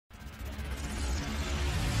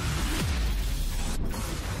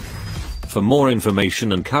For more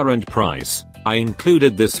information and current price, I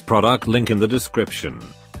included this product link in the description.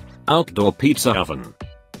 Outdoor Pizza Oven.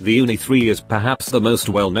 The Uni 3 is perhaps the most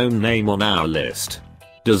well-known name on our list.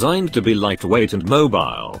 Designed to be lightweight and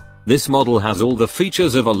mobile, this model has all the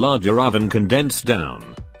features of a larger oven condensed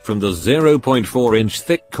down. From the 0.4-inch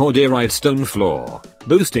thick corduroy stone floor,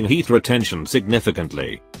 boosting heat retention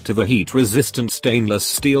significantly, to the heat-resistant stainless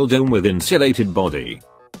steel dome with insulated body.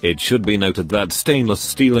 It should be noted that stainless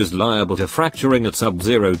steel is liable to fracturing at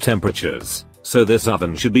sub-zero temperatures, so this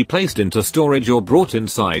oven should be placed into storage or brought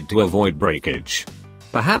inside to avoid breakage.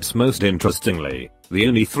 Perhaps most interestingly, the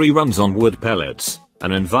Uni 3 runs on wood pellets, an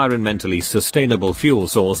environmentally sustainable fuel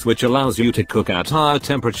source which allows you to cook at higher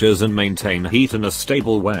temperatures and maintain heat in a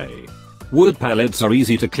stable way. Wood pellets are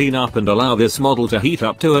easy to clean up and allow this model to heat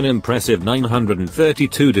up to an impressive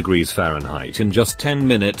 932 degrees Fahrenheit in just 10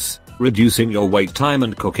 minutes, reducing your wait time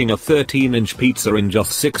and cooking a 13-inch pizza in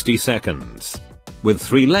just 60 seconds. With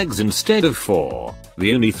 3 legs instead of 4, the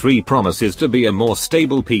Uni 3 promises to be a more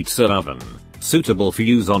stable pizza oven, suitable for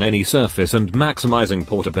use on any surface and maximizing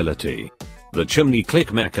portability. The chimney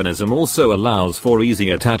click mechanism also allows for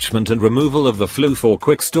easy attachment and removal of the flue for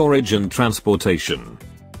quick storage and transportation.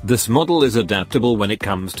 This model is adaptable when it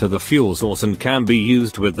comes to the fuel source and can be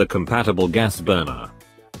used with the compatible gas burner.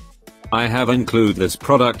 I have included this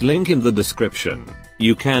product link in the description.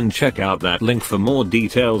 You can check out that link for more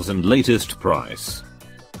details and latest price.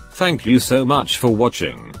 Thank you so much for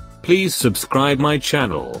watching. Please subscribe my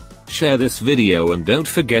channel, share this video and don't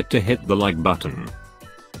forget to hit the like button.